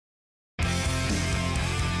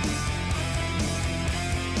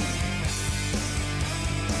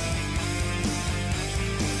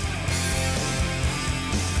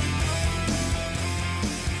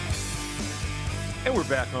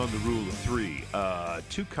back on the Rule of Three.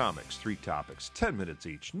 2 comics, 3 topics, 10 minutes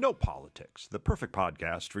each, no politics. The perfect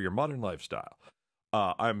podcast for your modern lifestyle.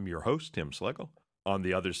 I'm your host, Tim Slegel. On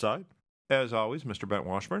the other side, as always, Mr. Bent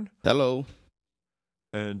Washburn. Hello.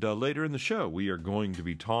 And later in the show, we are going to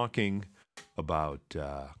be talking about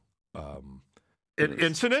an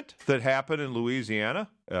incident that happened in Louisiana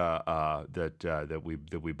that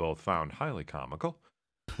we both found highly comical.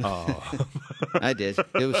 I did.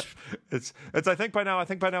 It was. It's. I think by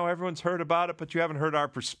now everyone's heard about it, but you haven't heard our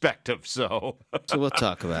perspective. So we'll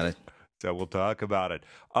talk about it.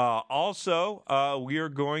 Also, we are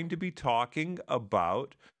going to be talking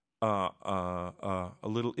about a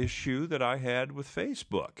little issue that I had with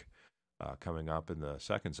Facebook coming up in the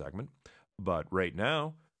second segment. But right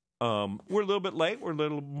now, we're a little bit late. We're a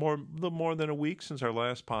little more than a week since our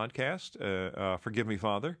last podcast. Forgive me,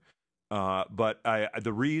 Father. But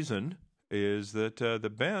the reason is that the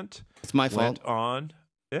Bent it's my fault. went on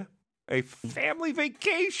a family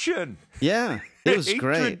vacation. Yeah, it was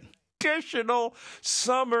great. Traditional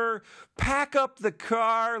summer, pack up the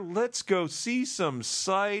car, let's go see some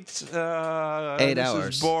sights. 8 hours.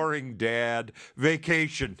 This is boring, Dad.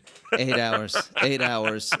 Vacation. 8 hours. 8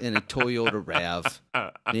 hours in a Toyota RAV.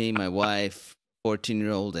 Me, my wife,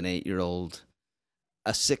 14-year-old and 8-year-old,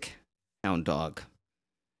 a sick hound dog.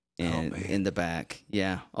 And in the back,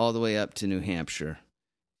 yeah, all the way up to New Hampshire.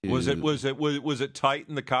 Was it tight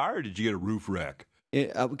in the car, or did you get a roof rack? We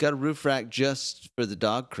got a roof rack just for the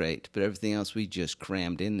dog crate, but everything else we just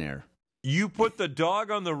crammed in there. You put the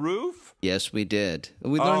dog on the roof? Yes, we did.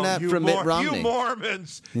 We learned that from Mitt Romney. You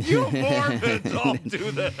Mormons all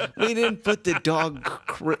do that. We didn't put the dog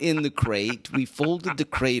in the crate. We folded the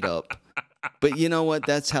crate up. But you know what?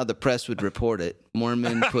 That's how the press would report it.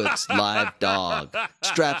 Mormon puts live dog,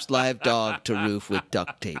 straps live dog to roof with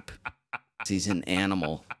duct tape. He's an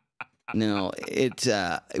animal. No, it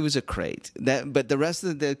was a crate. But the rest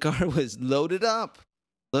of the car was loaded up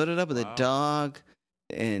with a dog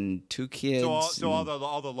and 2 kids. So all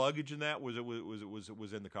the luggage in that was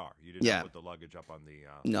in the car. You didn't put the luggage up on the.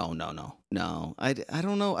 No. I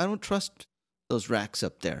don't know. I don't trust those racks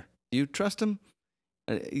up there. Do you trust them?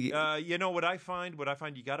 You know what I find?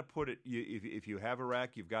 You got to put it. If you have a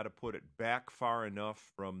rack, you've got to put it back far enough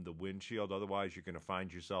from the windshield. Otherwise, you're going to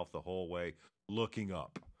find yourself the whole way looking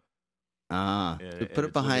up. Put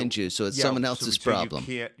it behind you, so it's someone else's problem.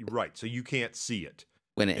 So you can't see it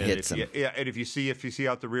when it hits them. And if you see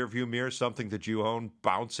out the rearview mirror something that you own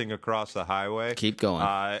bouncing across the highway, keep going.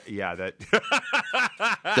 That.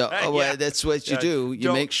 That's what you do.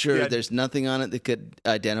 You make sure there's nothing on it that could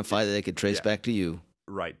identify that they could trace back to you.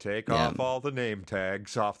 Right. Take off all the name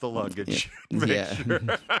tags off the luggage. Yeah. Sure.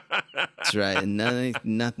 That's right. And none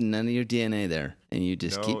of your DNA there, and you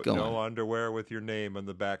just keep going. No underwear with your name on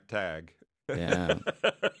the back tag. Yeah.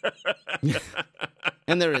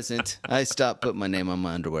 And there isn't. I stopped putting my name on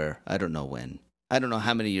my underwear. I don't know when. I don't know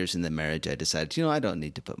how many years in the marriage I decided, I don't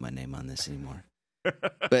need to put my name on this anymore.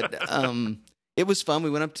 But it was fun. We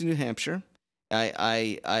went up to New Hampshire.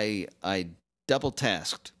 I double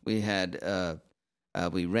tasked. We had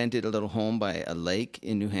we rented a little home by a lake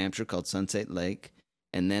in New Hampshire called Sunset Lake,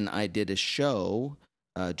 and then I did a show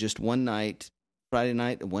just one night, Friday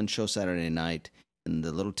night, and one show Saturday night in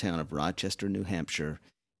the little town of Rochester, New Hampshire,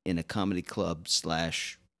 in a comedy club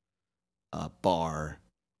 / bar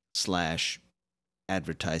 /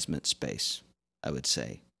 advertisement space, I would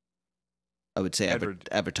say.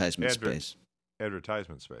 Advertisement space.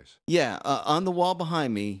 Advertisement space. Yeah. On the wall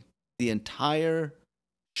behind me, the entire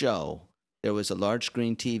show, there was a large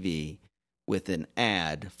screen TV with an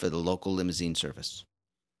ad for the local limousine service.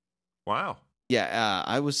 Wow. Yeah,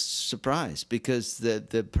 I was surprised because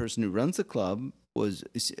the person who runs the club was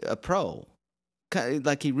a pro.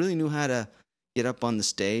 Like he really knew how to get up on the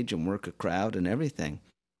stage and work a crowd and everything.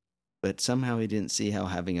 But somehow he didn't see how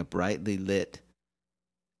having a brightly lit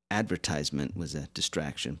advertisement was a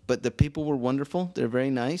distraction. But the people were wonderful. They're very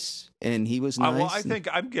nice, and he was nice. Well,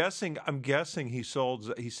 I'm guessing he sells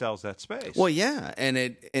that space. Well, yeah, and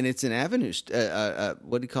it's an avenue.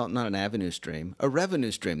 What do you call it? Not an avenue stream, a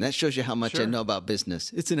revenue stream. That shows you how much I know about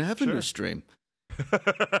business. It's an avenue stream. But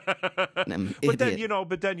then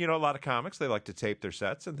a lot of comics, they like to tape their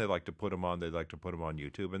sets and they like to put them on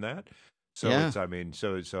YouTube and that. So yeah.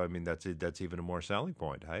 That's even a more selling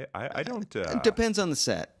point. I don't. It depends on the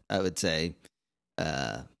set, I would say.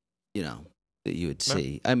 That you would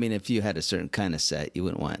see. I mean, if you had a certain kind of set, you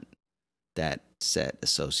wouldn't want that set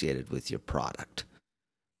associated with your product.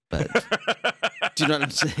 But do you know what I'm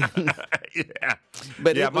saying? Yeah.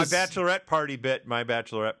 But my bachelorette party bit,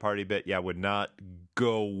 would not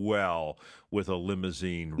go well with a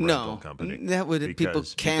limousine rental company. That would people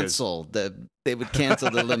cancel they would cancel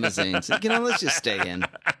the limousines. Let's just stay in.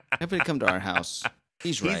 Everybody come to our house.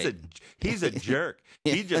 He's right. He's a jerk.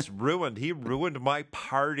 He just ruined my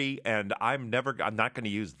party, and I'm not going to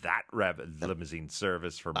use that limousine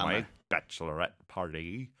service for my bachelorette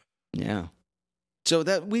party. Yeah. So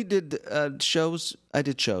that we did shows. I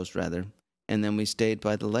did shows rather, and then we stayed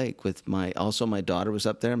by the lake with my daughter was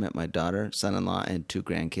up there. I met my daughter, son-in-law, and 2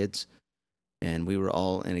 grandkids, and we were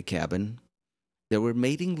all in a cabin. There were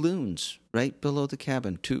mating loons right below the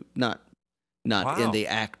cabin. Not Wow. in the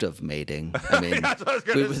act of mating. I mean,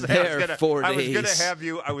 we were there 4 days.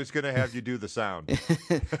 I was gonna have you do the sound.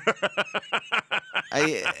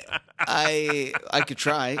 I could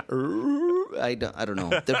try. I don't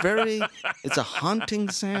know. It's a haunting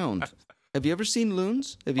sound. Have you ever seen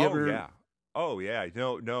loons? Have you ever? Yeah. Oh yeah.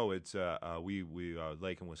 No. It's we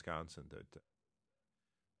lake in Wisconsin that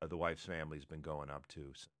the wife's family's been going up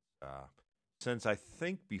to since I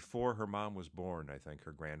think before her mom was born. I think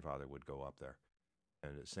her grandfather would go up there,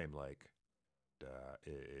 and the same lake.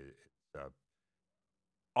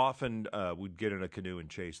 Often we'd get in a canoe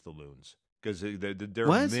and chase the loons because they're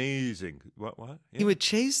What? amazing. What? Yeah. You would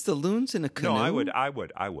chase the loons in a canoe? No, I would.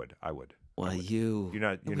 Well, you're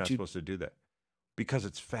not supposed to do that because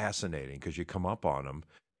it's fascinating because you come up on them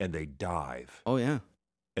and they dive. Oh yeah.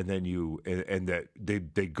 And then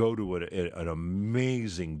they go to an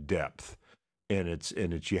amazing depth. And it's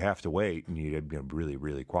you have to wait, and you be really,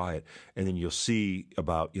 really quiet, and then you'll see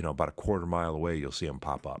about a quarter mile away, you'll see them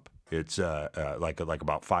pop up. It's like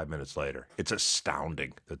about 5 minutes later. It's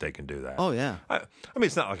astounding that they can do that. Oh yeah. I mean,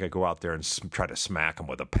 it's not like I go out there and try to smack them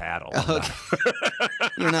with a paddle. Okay.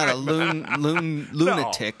 You're not a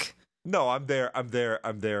lunatic. No, I'm there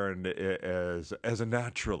and as a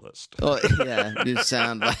naturalist. Oh yeah, you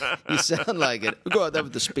sound like it. We go out there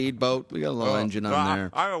with the speedboat. We got a little engine on there.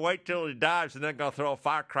 I'm gonna wait till he dives and then go throw a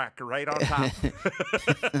firecracker right on top.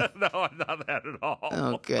 No, I'm not that at all.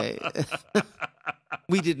 Okay.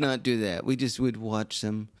 We did not do that. We just would watch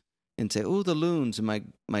them and say, "Oh, the loons." And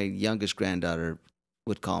my youngest granddaughter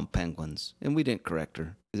would call them penguins, and we didn't correct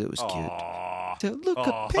her because it was cute. So, look,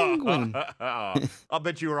 a penguin. I'll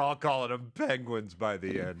bet you were all calling them penguins by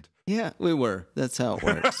the end. Yeah, we were. That's how it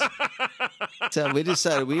works. So we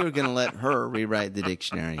decided we were going to let her rewrite the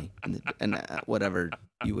dictionary and whatever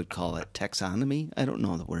you would call it, taxonomy. I don't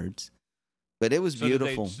know the words, but it was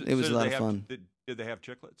beautiful. It was a lot of fun. Did they have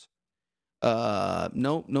chiclets?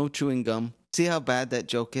 No chewing gum. See how bad that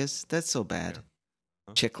joke is? That's so bad. Yeah.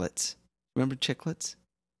 Huh? Chiclets. Remember chiclets?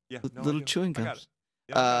 Yeah, little chewing gums.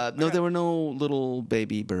 No, there were no little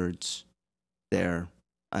baby birds there.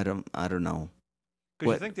 I don't know.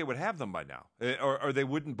 Because you think they would have them by now, or they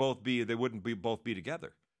wouldn't both be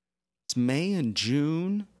together. It's May and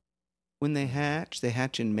June when they hatch. They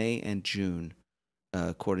hatch in May and June,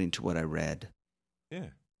 according to what I read. Yeah.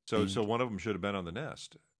 So one of them should have been on the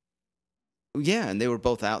nest. Yeah, and they were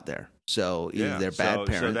both out there. So either they're bad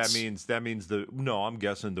parents. So that means I'm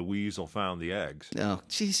guessing the weasel found the eggs. Oh,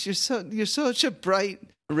 geez, you're such a bright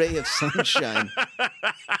ray of sunshine.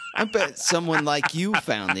 I bet someone like you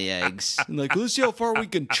found the eggs. And like, let's see how far we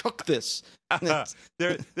can chuck this.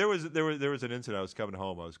 There was an incident. I was coming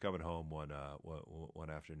home one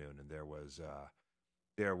afternoon, and there was a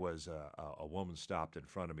woman stopped in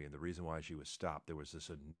front of me, and the reason why she was stopped, there was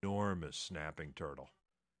this enormous snapping turtle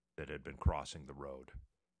that had been crossing the road,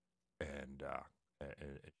 and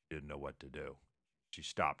didn't know what to do. She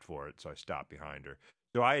stopped for it, so I stopped behind her.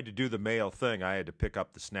 So I had to do the male thing. I had to pick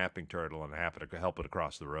up the snapping turtle and happen to help it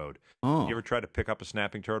across the road. Oh. You ever try to pick up a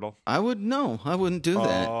snapping turtle? I wouldn't do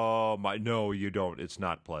that. Oh my! No, you don't. It's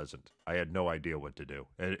not pleasant. I had no idea what to do.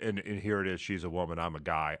 And here it is. She's a woman. I'm a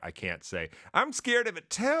guy. I can't say I'm scared of it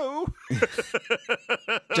too.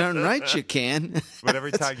 Darn right you can. But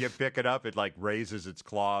every time you pick it up, it like raises its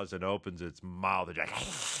claws and opens its mouth. It's like,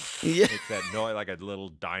 yeah. It's that noise like a little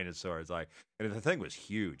dinosaur. It's like, and the thing was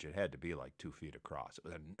huge. It had to be like 2 feet across. It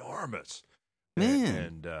was enormous.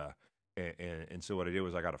 Man. And so what I did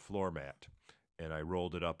was I got a floor mat. And I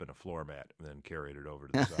rolled it up in a floor mat and then carried it over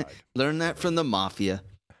to the side. Learn that from the mafia.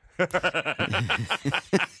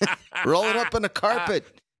 Roll it up in a carpet.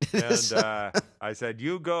 And I said,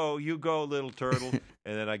 "You go, little turtle."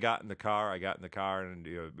 And then I got in the car. And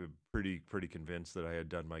pretty convinced that I had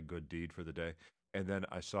done my good deed for the day. And then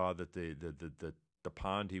I saw that the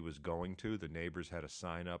pond he was going to, the neighbors had a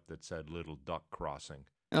sign up that said "Little Duck Crossing."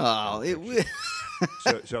 Oh,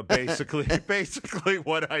 So basically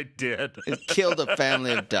what I did. it killed a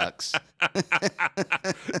family of ducks.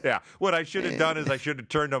 Yeah. What I should have done is I should have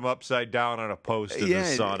turned them upside down on a post in the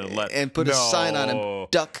sun and put a sign on him,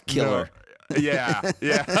 duck killer. No. Yeah.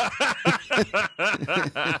 Yeah.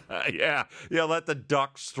 Let the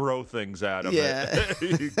ducks throw things at him. Yeah.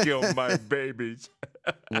 You kill my babies.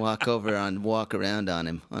 Walk around on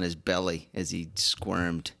him, on his belly as he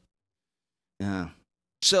squirmed. Yeah.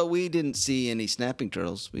 So we didn't see any snapping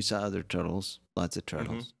turtles. We saw other turtles, lots of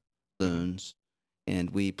turtles, loons,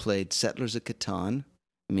 and we played Settlers of Catan.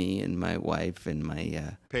 Me and my wife and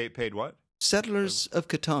my paid what? Settlers of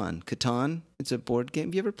Catan. Catan. It's a board game.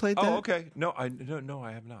 Have you ever played that? Oh, okay. No, I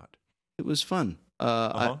have not. It was fun.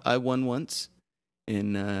 I won once,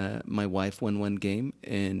 and my wife won one game,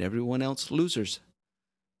 and everyone else losers.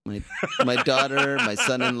 My daughter, my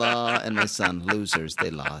son-in-law, and my son, losers. They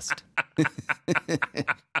lost.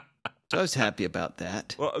 So I was happy about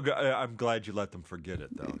that. Well, I'm glad you let them forget it,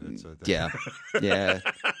 though. Yeah.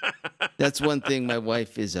 That's one thing. My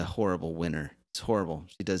wife is a horrible winner. It's horrible.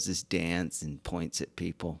 She does this dance and points at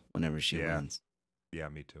people whenever she wins. Yeah,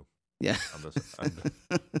 me too. Yeah.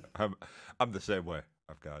 I'm the same way.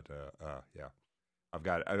 I've got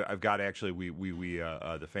actually we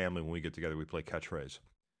the family, when we get together, we play catchphrase.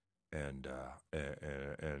 And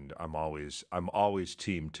I'm always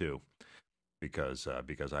team 2 because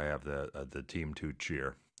I have the team 2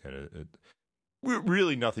 cheer, and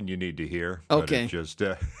really nothing you need to hear. Okay, but just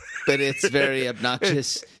but it's very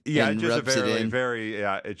obnoxious. Yeah, and just rubs a very it in. very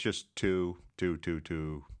it's just two. So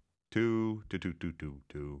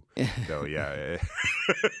yeah,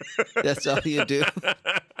 that's all you do.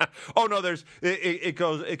 Oh no, it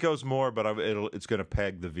goes more, but it's going to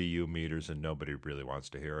peg the VU meters, and nobody really wants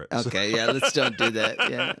to hear it. Okay, yeah, let's don't do that.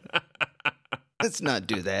 Yeah, let's not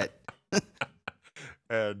do that.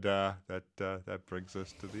 And that brings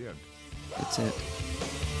us to the end. That's it.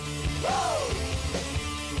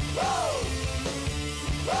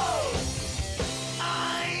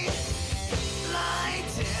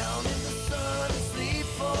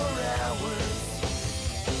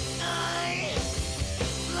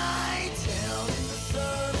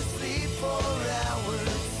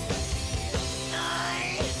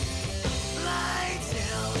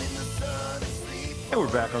 And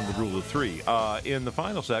we're back on the Rule of 3. In the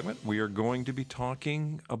final segment, we are going to be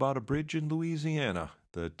talking about a bridge in Louisiana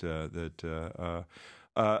that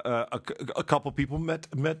a couple people met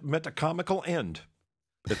a comical end.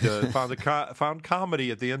 Found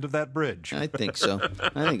comedy at the end of that bridge. I think so.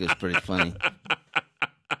 I think it was pretty funny.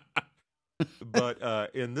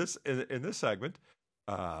 But in this segment,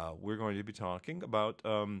 we're going to be talking about.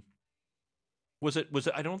 Was it?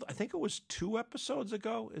 I think it was 2 episodes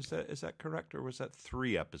ago. Is that correct, or was that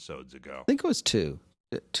 3 episodes ago? I think it was 2.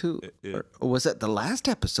 Or was that the last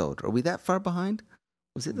episode? Are we that far behind?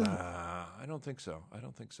 Was it? I don't think so.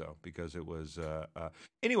 Because it was.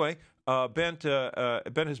 Anyway, Bent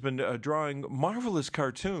has been drawing marvelous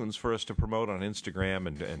cartoons for us to promote on Instagram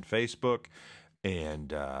and Facebook, and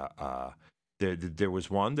there was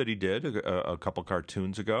one that he did a couple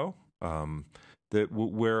cartoons ago.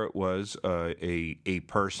 Where it was a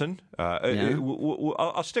person.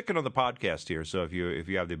 I'll stick it on the podcast here. So if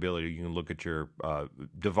you have the ability, you can look at your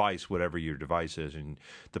device, whatever your device is, and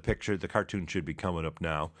the cartoon should be coming up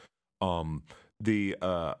now. Or you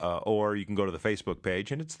can go to the Facebook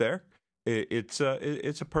page and it's there. It's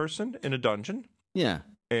a person in a dungeon. Yeah.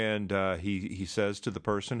 And he says to the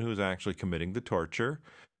person who's actually committing the torture,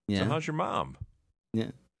 "So how's your mom?"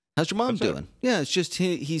 Yeah. How's your mom doing? Yeah, it's just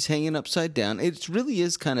he's hanging upside down. It really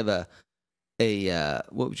is kind of a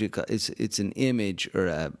what would you call it? It's an image,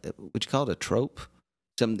 or would you call it a trope?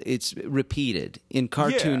 It's repeated in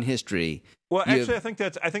cartoon history. Well, actually, I think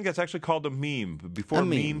that's actually called a meme. Before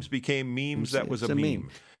memes became memes, that was a meme.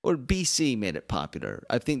 Or BC made it popular.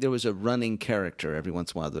 I think there was a running character every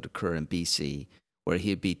once in a while that would occur in BC, where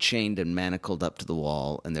he'd be chained and manacled up to the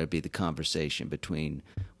wall, and there'd be the conversation between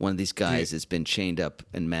one of these guys that's been chained up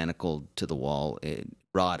and manacled to the wall,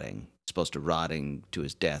 rotting to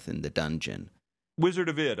his death in the dungeon. Wizard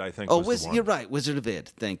of Id, I think. Was the one. You're right, Wizard of Id.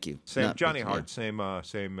 Thank you. Same Johnny Hart, same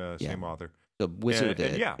author. The Wizard of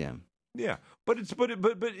Id. Yeah, but it's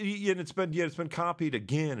been copied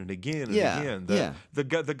again and again and again.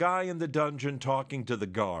 The guy in the dungeon talking to the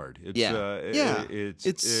guard.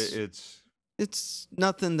 It's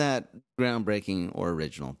nothing that groundbreaking or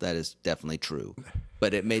original. That is definitely true.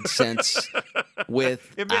 But it made sense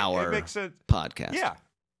with our podcast.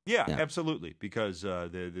 Yeah, absolutely. Because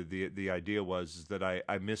the idea was that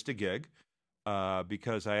I missed a gig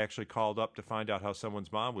because I actually called up to find out how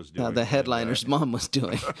someone's mom was doing. How the headliner's mom was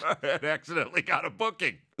doing. And accidentally got a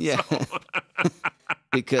booking. Yeah. So.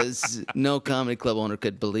 Because no comedy club owner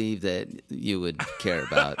could believe that you would care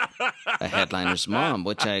about a headliner's mom,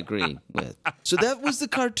 which I agree with. So that was the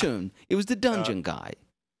cartoon. It was the dungeon guy.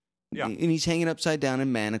 Yeah. And he's hanging upside down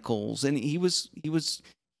in manacles, and he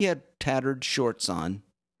had tattered shorts on.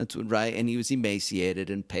 That's right, and he was emaciated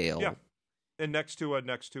and pale. Yeah. And next to a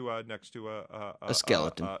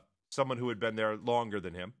skeleton. Someone who had been there longer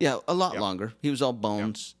than him. Yeah, a lot longer. He was all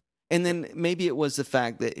bones. And then maybe it was the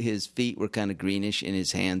fact that his feet were kind of greenish and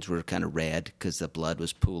his hands were kind of red because the blood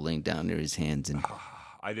was pooling down near his hands. And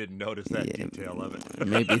I didn't notice that detail of it.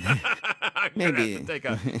 Maybe.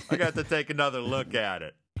 I got to take another look at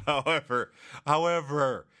it. However,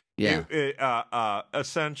 yeah,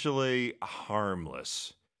 essentially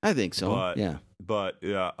harmless. I think so. But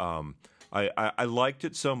I liked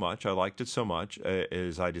it so much.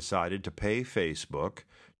 As I decided to pay Facebook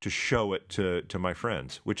to show it to my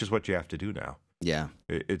friends, which is what you have to do now. Yeah,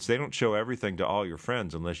 they don't show everything to all your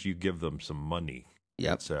friends unless you give them some money.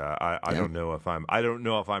 Yep. I don't know if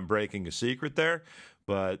I'm breaking a secret there,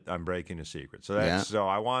 but I'm breaking a secret. So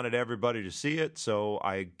I wanted everybody to see it, so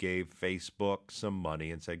I gave Facebook some money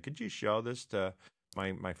and said, "Could you show this to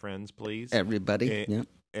my friends, please?" Everybody.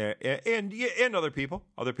 And other people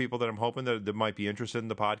that I'm hoping that might be interested in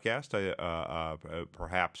the podcast.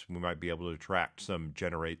 Perhaps we might be able to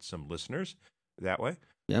generate some listeners that way.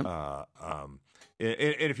 Yeah.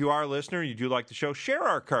 And if you are a listener, you do like the show, share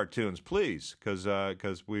our cartoons, please, because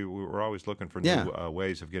we're always looking for new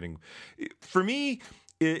ways of getting. For me,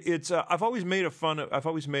 it's I've always made I've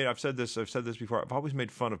said this before. I've always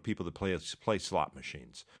made fun of people that play slot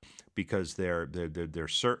machines, because they're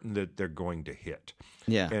certain that they're going to hit.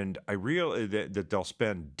 Yeah. And I realize that they'll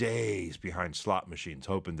spend days behind slot machines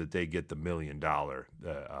hoping that they get the $1 million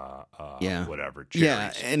whatever cherries.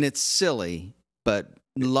 Yeah, and it's silly, but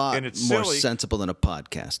a lot more sensible than a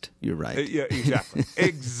podcast. You're right. Yeah, exactly.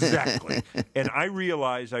 Exactly. And I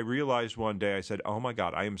realized one day, I said, "Oh my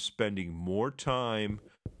God, I am spending more time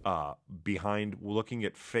behind looking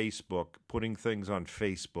at Facebook, putting things on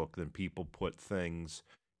Facebook than people put things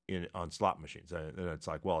on slot machines." And it's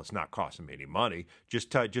like, well, it's not costing me any money.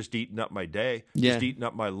 Just eating up my day, just eating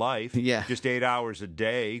up my life. Yeah. Just 8 hours a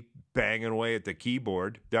day banging away at the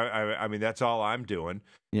keyboard. I mean, that's all I'm doing.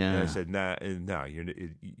 Yeah. And I said, no,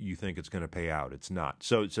 you think it's going to pay out. It's not.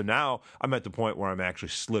 So now I'm at the point where I'm actually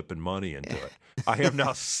slipping money into it. I am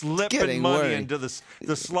now slipping money into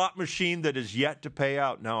the slot machine that is yet to pay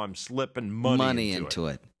out. Now I'm slipping money into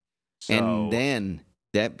it. So, and then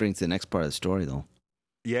that brings the next part of the story, though.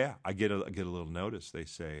 Yeah, I get a little notice. They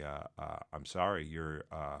say, "I'm sorry,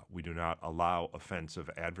 we do not allow offensive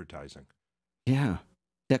advertising." Yeah,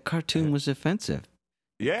 that cartoon was offensive.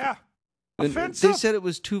 Yeah, offensive. They said it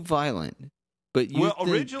was too violent, but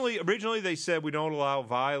originally they said we don't allow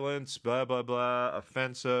violence, blah blah blah,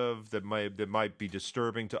 offensive that might be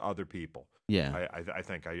disturbing to other people. Yeah, I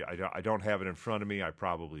think I don't have it in front of me. I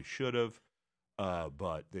probably should have,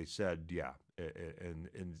 but they said yeah.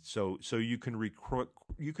 And so you can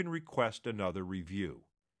request another review,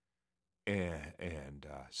 and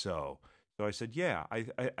so I said, yeah, I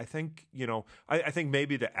think I think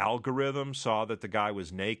maybe the algorithm saw that the guy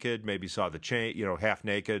was naked, maybe saw the chain, half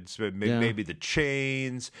naked, so maybe the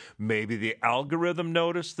chains, maybe the algorithm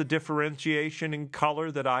noticed the differentiation in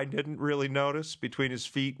color that I didn't really notice between his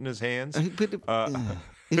feet and his hands. It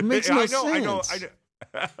makes no sense. I know.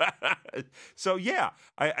 So yeah,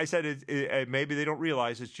 I said maybe they don't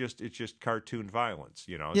realize it's just cartoon violence.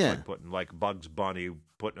 It's like putting like Bugs Bunny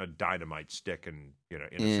putting a dynamite stick in a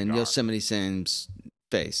cigar. Yosemite Sam's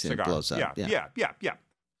face and it blows up. Yeah.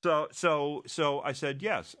 So I said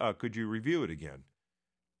yes. Could you review it again?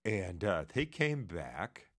 And they came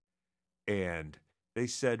back and they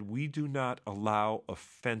said we do not allow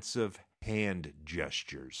offensive hand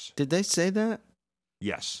gestures. Did they say that?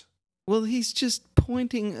 Yes. Well, he's just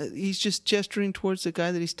pointing. He's just gesturing towards the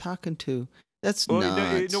guy that he's talking to. That's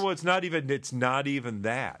nuts. No, it's not even. It's not even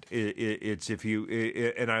that. It's if you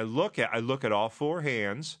and I look at all four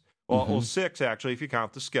hands. Well, six actually, if you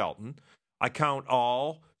count the skeleton. I count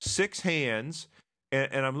all 6 hands,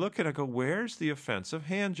 and I'm looking. I go, where's the offensive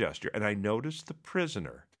hand gesture? And I notice the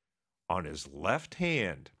prisoner on his left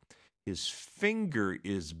hand. His finger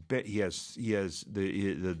is he has the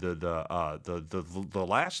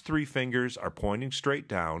last 3 fingers are pointing straight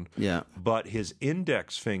down. Yeah. But his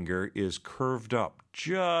index finger is curved up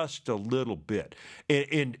just a little bit.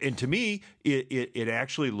 And to me it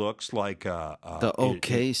actually looks like the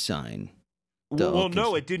okay sign. Well,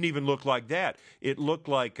 no, it didn't even look like that. It looked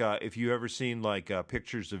like if you ever seen like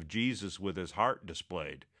pictures of Jesus with his heart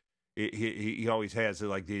displayed. He always has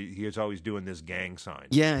like he's always doing this gang sign.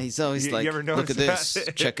 Yeah, he's always you ever look at this,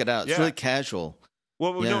 that? check it out. It's really casual.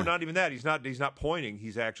 Well, no, not even that. He's not pointing.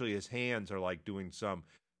 He's actually, his hands are like doing some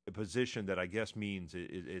position that I guess means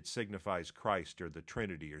it signifies Christ or the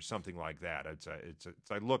Trinity or something like that. It's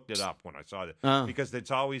I looked it up when I saw it because it's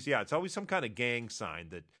always some kind of gang sign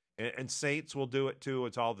that, and saints will do it too.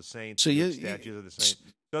 It's all the saints. So statues of the saints.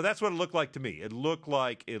 So that's what it looked like to me. It looked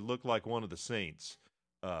like one of the saints.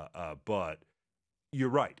 But you're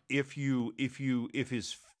right. If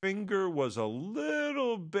his finger was a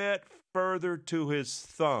little bit further to his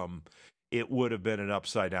thumb, it would have been an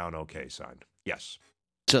upside down okay sign. Yes.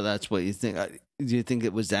 So that's what you think. Do you think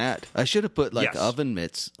it was that? I should have put like oven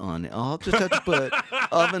mitts on it. I'll just have to put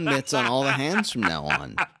oven mitts on all the hands from now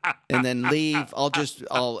on, and then leave.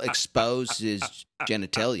 I'll expose his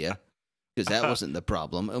genitalia because that wasn't the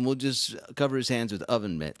problem, and we'll just cover his hands with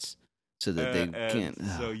oven mitts. So that they can't.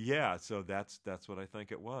 So that's what I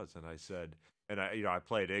think it was. And I said, and I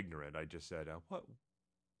played ignorant. I just said,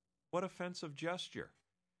 what offensive gesture?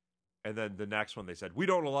 And then the next one they said, we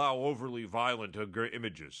don't allow overly violent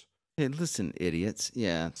images. Hey, listen, idiots.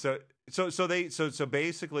 Yeah. So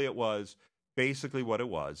basically what it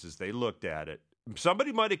was is they looked at it.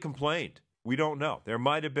 Somebody might have complained. We don't know. There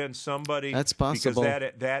might have been somebody. That's possible.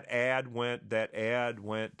 Because that ad went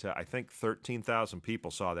to, I think 13,000 people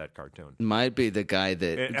saw that cartoon. Might be the guy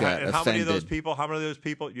that got offended. How many of those people,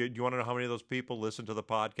 do you want to know how many of those people listened to the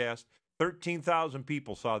podcast? 13,000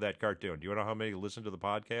 people saw that cartoon. Do you want to know how many listened to the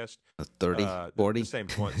podcast? 30, 40? The same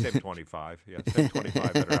 25. Yeah, same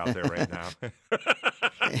 25 that are out there right now.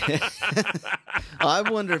 I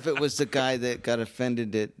wonder if it was the guy that got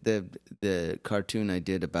offended at the cartoon I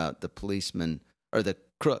did about the policeman or the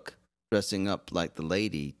crook dressing up like the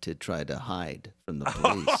lady to try to hide from the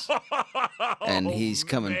police. And he's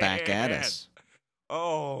coming back at us.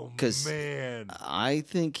 Oh, man. I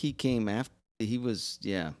think he came after. He was,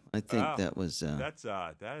 I think that was. That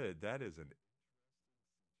is an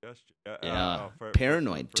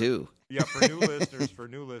paranoid too. Yeah, for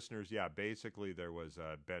new listeners, yeah. Basically, there was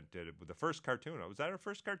Ben did it with the first cartoon. Was that our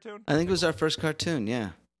first cartoon? I think it was our first cartoon. Yeah.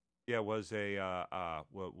 Yeah, it was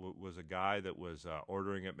was a guy that was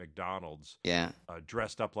ordering at McDonald's. Yeah.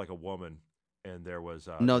 Dressed up like a woman, and there was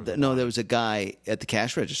there was a guy at the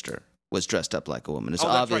cash register. Was dressed up like a woman. It's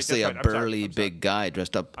obviously a burly, big guy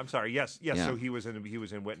dressed up. I'm sorry. Yes. Yeah. So he was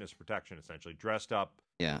in witness protection, essentially, dressed up,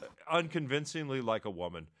 unconvincingly like a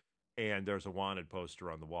woman. And there's a wanted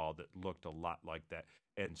poster on the wall that looked a lot like that.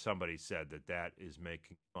 And somebody said that is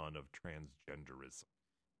making fun of transgenderism.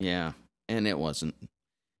 Yeah, and it wasn't.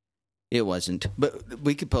 It wasn't. But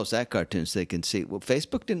we could post that cartoon so they can see. Well,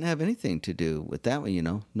 Facebook didn't have anything to do with that one.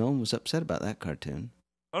 No one was upset about that cartoon.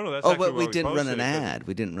 Oh no, that's but we didn't run an ad.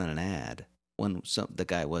 We didn't run an ad when the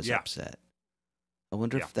guy was upset. I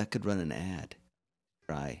wonder if that could run an ad.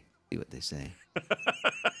 Try, see what they say.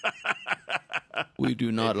 We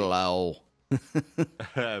do not allow.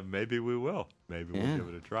 Maybe we will. Maybe we'll give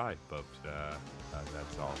it a try. But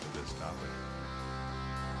that's all for this topic.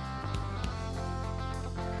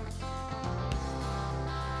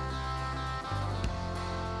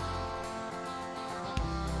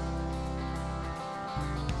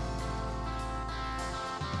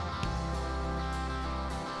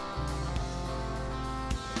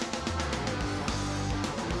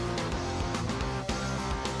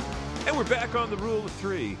 And we're back on the Rule of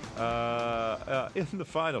Three in the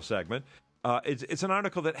final segment. It's an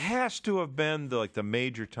article that has to have been the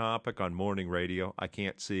major topic on morning radio. I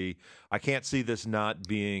can't see this not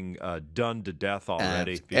being done to death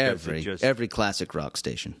already. Every classic rock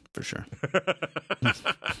station for sure.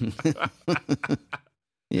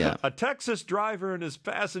 Yeah. A Texas driver and his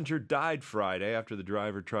passenger died Friday after the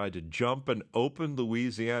driver tried to jump an open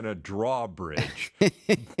Louisiana drawbridge,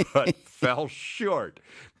 but fell short,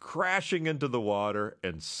 crashing into the water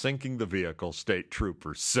and sinking the vehicle, state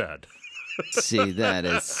troopers said. See, that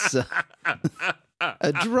is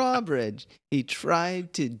a drawbridge. He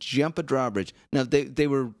tried to jump a drawbridge. Now, they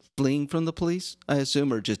were fleeing from the police, I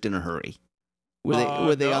assume, or just in a hurry?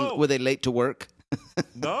 Were they late to work?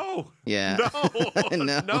 No. Yeah.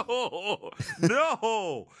 No.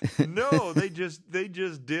 They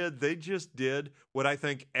just did what I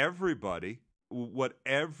think everybody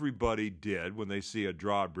did when they see a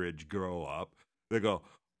drawbridge grow up. They go,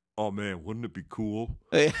 "Oh man, wouldn't it be cool?"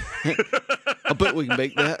 I bet we can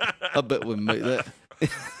make that.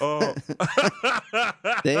 Oh.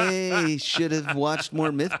 They should have watched more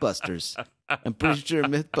Mythbusters. I'm pretty sure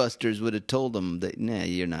Mythbusters would have told them that, nah,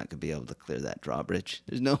 you're not going to be able to clear that drawbridge.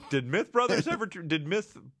 There's no. Did Mythbusters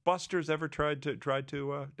ever try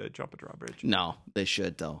to jump a drawbridge? No, they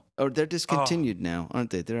should though. Or they're discontinued now, aren't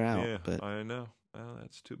they? They're out. Yeah, but I know. Well,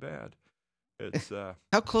 that's too bad. It's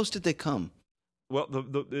how close did they come? well,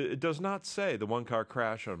 it does not say the one-car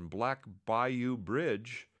crash on Black Bayou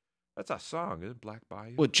Bridge. That's a song, isn't it? Black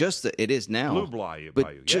Bayou? Well, it is now. Blue Bayou.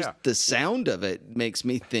 But just yeah. the sound of it makes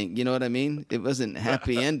me think, you know what I mean? It wasn't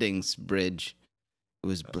Happy Endings Bridge. It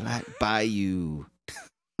was Black Bayou.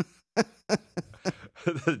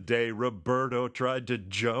 The day Roberto tried to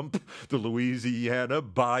jump the Louisiana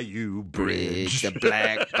Bayou Bridge. The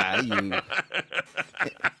Black Bayou.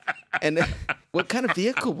 And what kind of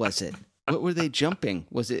vehicle was it? What were they jumping?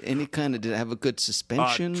 Was it any kind of, did it have a good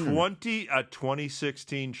suspension?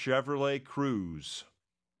 2016 Chevrolet Cruze.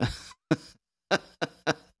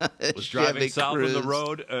 Was driving south on the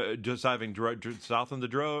road, just driving south on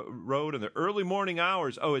the road in the early morning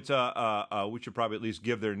hours. Oh, it's we should probably at least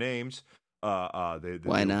give their names. They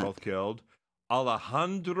Why not? were both killed.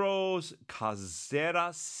 Alejandro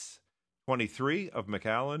Caceres, 23 of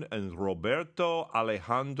McAllen, and Roberto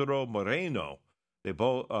Alejandro Moreno. They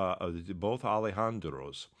both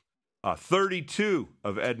Alejandros. 32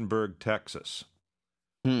 of Edinburgh, Texas.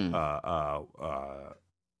 Well,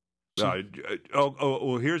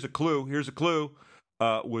 here's a clue.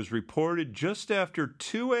 Was reported just after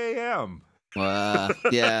 2 a.m.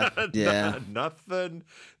 Yeah.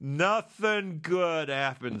 Nothing good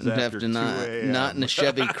happens after 2 a.m. Not in a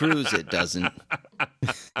Chevy Cruze, it doesn't.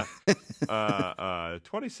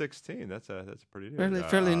 2016. That's a pretty new.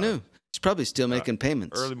 Fairly new. He's probably still making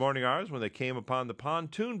payments. Early morning hours when they came upon the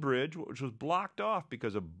pontoon bridge, which was blocked off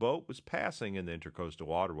because a boat was passing in the Intercoastal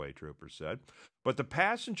Waterway, troopers said. But the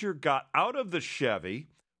passenger got out of the Chevy,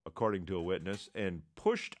 according to a witness, and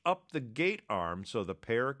pushed up the gate arm so the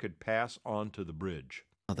pair could pass onto the bridge.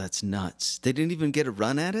 Oh, that's nuts. They didn't even get a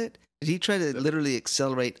run at it? Did he try to literally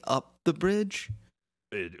accelerate up the bridge?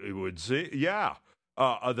 It would seem, yeah.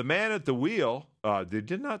 The man at the wheel, they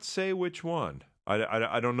did not say which one.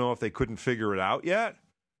 I don't know if they couldn't figure it out yet.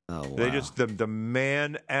 Oh, wow. They just the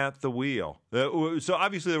man at the wheel. So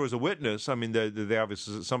obviously there was a witness. I mean, they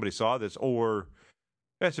obviously somebody saw this, or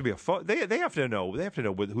it has to be a phone. They have to know. They have to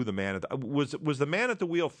know who the man at the, was. Was the man at the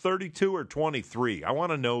wheel 32 or 23? I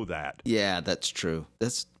want to know that. Yeah, that's true.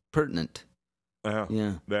 That's pertinent.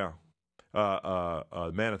 Yeah. The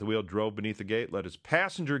man at the wheel drove beneath the gate, let his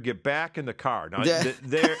passenger get back in the car. Now, so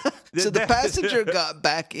the passenger got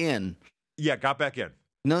back in. Yeah, got back in.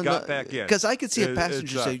 Got back in. Because I could see a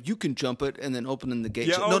passenger say, "You can jump it," and then opening the gate.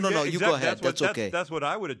 Yeah, no, exactly. You go ahead. That's okay. That's what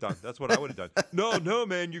I would have done. No,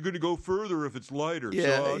 man, you're going to go further if it's lighter.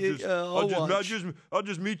 Yeah, so I'll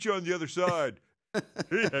just meet you on the other side.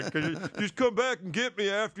 Yeah, just come back and get me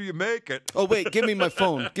after you make it. Oh, wait, give me my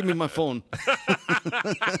phone. Give me my phone.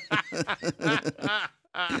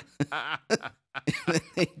 And then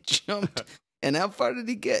they jumped. And how far did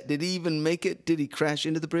he get? Did he even make it? Did he crash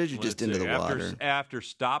into the bridge or just into the water? After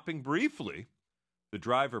stopping briefly, the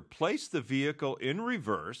driver placed the vehicle in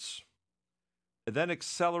reverse and then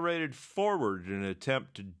accelerated forward in an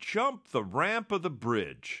attempt to jump the ramp of the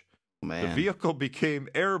bridge. Man. The vehicle became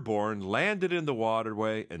airborne, landed in the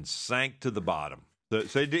waterway, and sank to the bottom.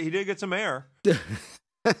 So he did get some air.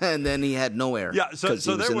 And then he had no air. Yeah, so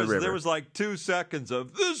there was like 2 seconds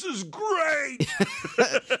of, this is great.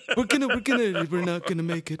 We're not gonna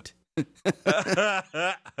make it.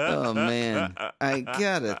 Oh man, I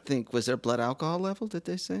gotta think. Was there blood alcohol level? Did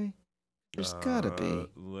they say? There's gotta be.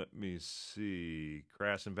 Let me see.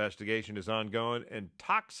 Crash investigation is ongoing, and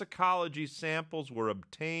toxicology samples were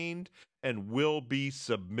obtained and will be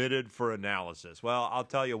submitted for analysis. Well, I'll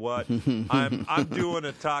tell you what, I'm doing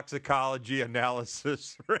a toxicology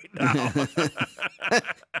analysis right now.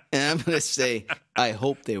 And I'm gonna say, I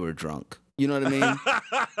hope they were drunk. You know what I mean?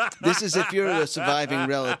 This is if you're a surviving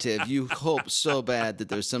relative, you hope so bad that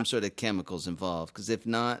there's some sort of chemicals involved. Because if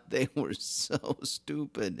not, they were so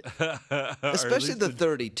stupid. Especially the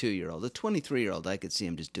 32-year-old. The 23-year-old, I could see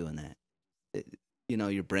him just doing that.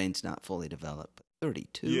 Your brain's not fully developed. But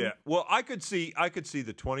 32? Yeah. Well, I could see the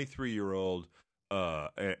 23-year-old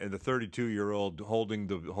and the 32-year-old holding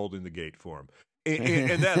the gate for him.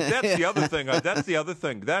 And that's the other thing. That's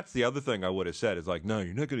the other thing I would have said is like, no,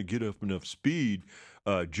 you're not going to get up enough speed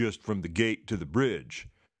just from the gate to the bridge.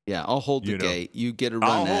 Yeah, I'll hold the gate. You get a run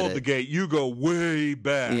I'll at hold it. the gate. You go way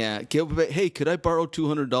back. Yeah. Hey, could I borrow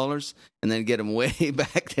 $200 and then get him way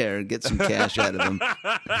back there and get some cash out of him?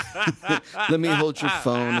 Let me hold your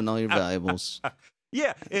phone and all your valuables.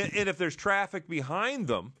 Yeah, and if there's traffic behind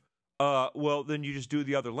them, well, then you just do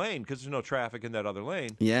the other lane because there's no traffic in that other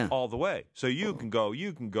lane. Yeah. All the way, so you can go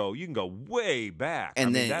way back.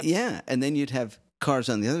 And and then you'd have cars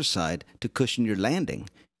on the other side to cushion your landing.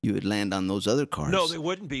 You would land on those other cars. No, they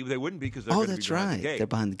wouldn't be. They wouldn't be because they're going to be behind the gate. They're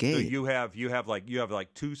behind the gate. So you have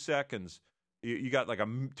like 2 seconds. You got like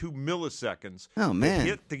 2 milliseconds. Oh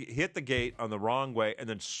man! Hit the gate on the wrong way and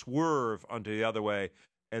then swerve onto the other way,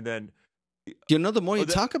 and then. The more you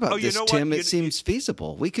talk about this, Tim, it seems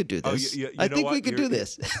feasible. We could do this. I think we could do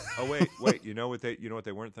this. Oh wait! You know what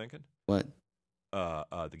they weren't thinking? What?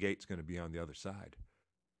 The gate's going to be on the other side.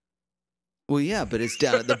 Well, yeah, but it's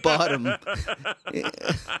down at the bottom.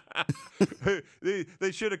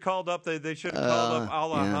 They should have called up. They should have called up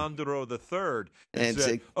Alejandro III and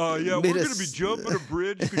said, "Yeah, we're going to be jumping a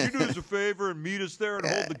bridge. Could you do us a favor and meet us there and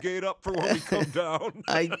hold the gate up for when we come down?"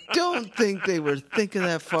 I don't think they were thinking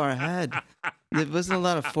that far ahead. There wasn't a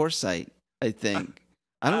lot of foresight. I think.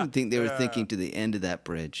 I don't think they were thinking to the end of that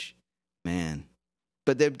bridge, man.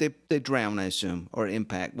 But they drown, I assume, or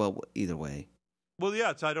impact. Well, either way. Well,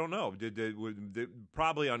 yeah, I don't know. They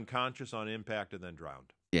probably unconscious on impact and then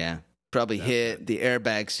drowned. Yeah, probably hit. The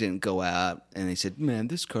airbags didn't go out, and they said, "Man,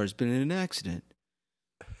 this car's been in an accident."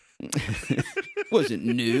 Wasn't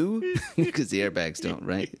new because the airbags don't,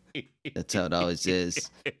 right? That's how it always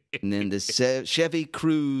is. And then the Chevy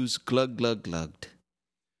Cruze glugged.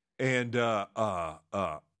 And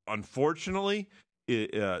unfortunately,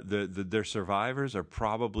 their survivors are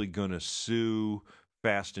probably going to sue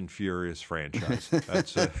Fast and Furious franchise.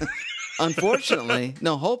 That's Unfortunately,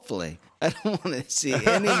 no, hopefully. I don't want to see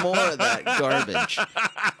any more of that garbage.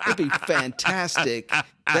 It'd be fantastic.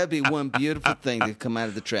 That'd be one beautiful thing to come out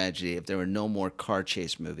of the tragedy if there were no more car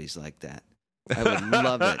chase movies like that. I would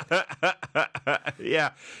love it.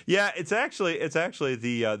 Yeah. It's actually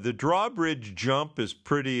the drawbridge jump is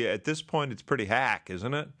pretty. At this point, it's pretty hack,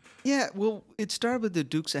 isn't it? Yeah. Well, it started with the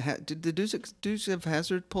Dukes of Did the Dukes of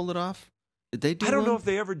Hazzard pull it off? Did they do? I don't know if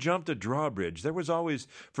they ever jumped a drawbridge. There was always,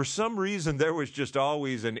 for some reason, there was just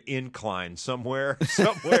always an incline somewhere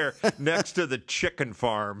next to the chicken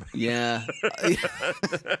farm. Yeah.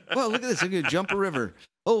 Well, look at this. I'm going to jump a river.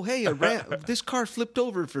 Oh, hey, this car flipped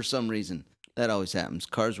over for some reason. That always happens.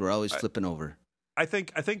 Cars were always flipping over. I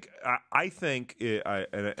think, and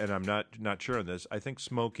I'm not sure on this. I think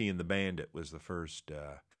Smokey and the Bandit was the first,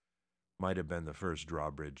 might have been the first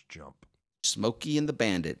drawbridge jump. Smokey and the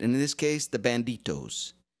Bandit. And in this case, the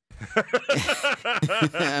Banditos.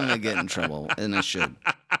 I'm going to get in trouble, and I should.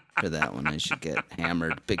 For that one, I should get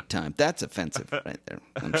hammered big time. That's offensive right there.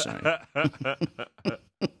 I'm sorry.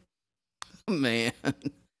 Man.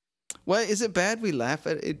 Why is it bad we laugh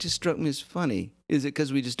at it? It just struck me as funny. Is it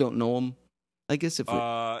because we just don't know them? I guess if we...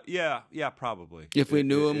 yeah, probably. If we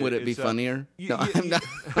knew him, would it be funnier? No, I'm not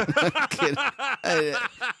kidding.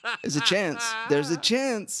 There's a chance. There's a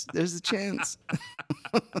chance.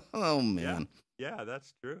 Oh, man. Yeah,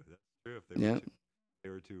 that's true. That's true. If they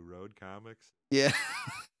were two road comics. Yeah.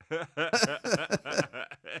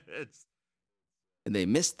 And they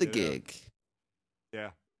missed the gig.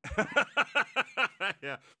 Yeah.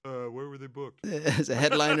 Yeah. Where were they booked? As a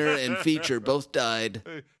headliner and feature both died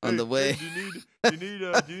on the way. Do you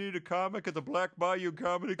need a comic at the Black Bayou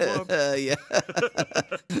Comedy Club? Yeah.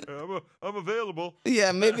 I'm available.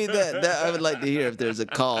 Yeah, maybe that I would like to hear if there's a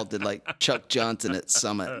call to like Chuck Johnson at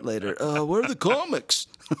Summit later. Where are the comics?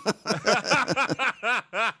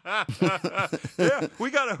 Yeah, we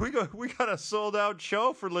got a sold out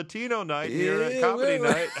show for Latino night here at Comedy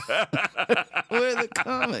Night. Where are the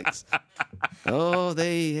comics? Oh,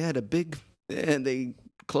 they had a big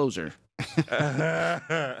closer.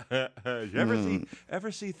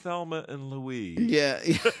 Ever see Thelma and Louise? Yeah.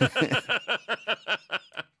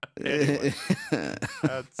 Anyway,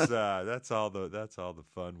 that's all the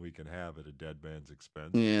fun we can have at a dead man's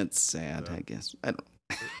expense. Yeah, it's sad, I guess. I don't.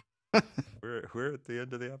 We're at the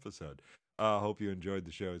end of the episode. Hope you enjoyed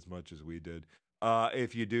the show as much as we did.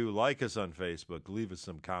 If you do, like us on Facebook, leave us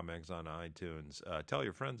some comments on iTunes. Tell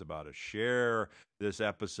your friends about us. Share this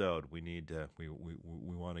episode. We need to. We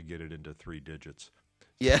want to get it into 3 digits.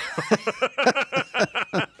 Yeah.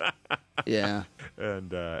 Yeah.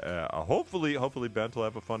 And hopefully Bent will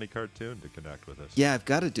have a funny cartoon to connect with us. Yeah, I've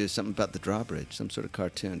got to do something about the drawbridge, some sort of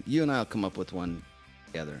cartoon. You and I will come up with one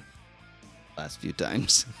together. Last few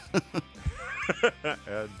times.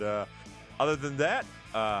 And other than that,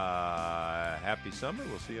 happy summer.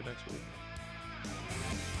 We'll see you next week.